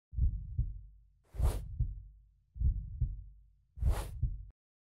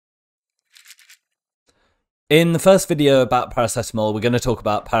In the first video about paracetamol, we're going to talk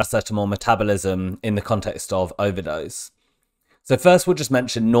about paracetamol metabolism in the context of overdose. So first we'll just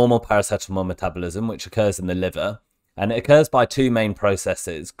mention normal paracetamol metabolism, which occurs in the liver, and it occurs by two main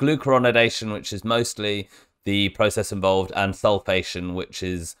processes: glucuronidation, which is mostly the process involved, and sulfation, which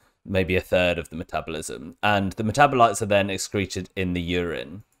is maybe a third of the metabolism. And the metabolites are then excreted in the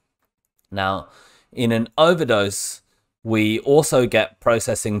urine. Now, in an overdose, we also get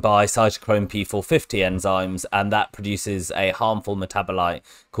processing by cytochrome P450 enzymes, and that produces a harmful metabolite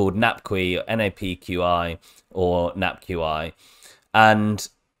called NAPQI, or NAPQI, or NAPQI. And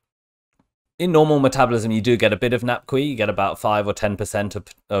in normal metabolism, you do get a bit of NAPQI. You get about 5 or 10%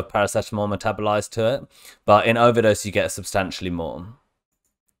 of paracetamol metabolized to it. But in overdose, you get substantially more.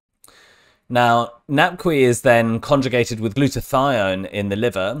 Now, NAPQI is then conjugated with glutathione in the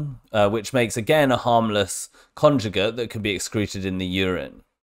liver, which makes, again, a harmless conjugate that can be excreted in the urine.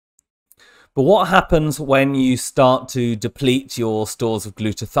 But what happens when you start to deplete your stores of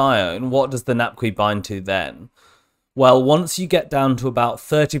glutathione? What does the NAPQI bind to then? Well, once you get down to about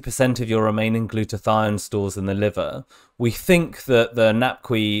 30% of your remaining glutathione stores in the liver, we think that the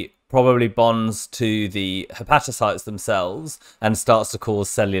NAPQI probably bonds to the hepatocytes themselves and starts to cause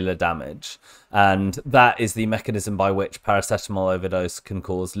cellular damage. And that is the mechanism by which paracetamol overdose can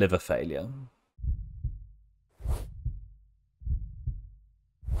cause liver failure.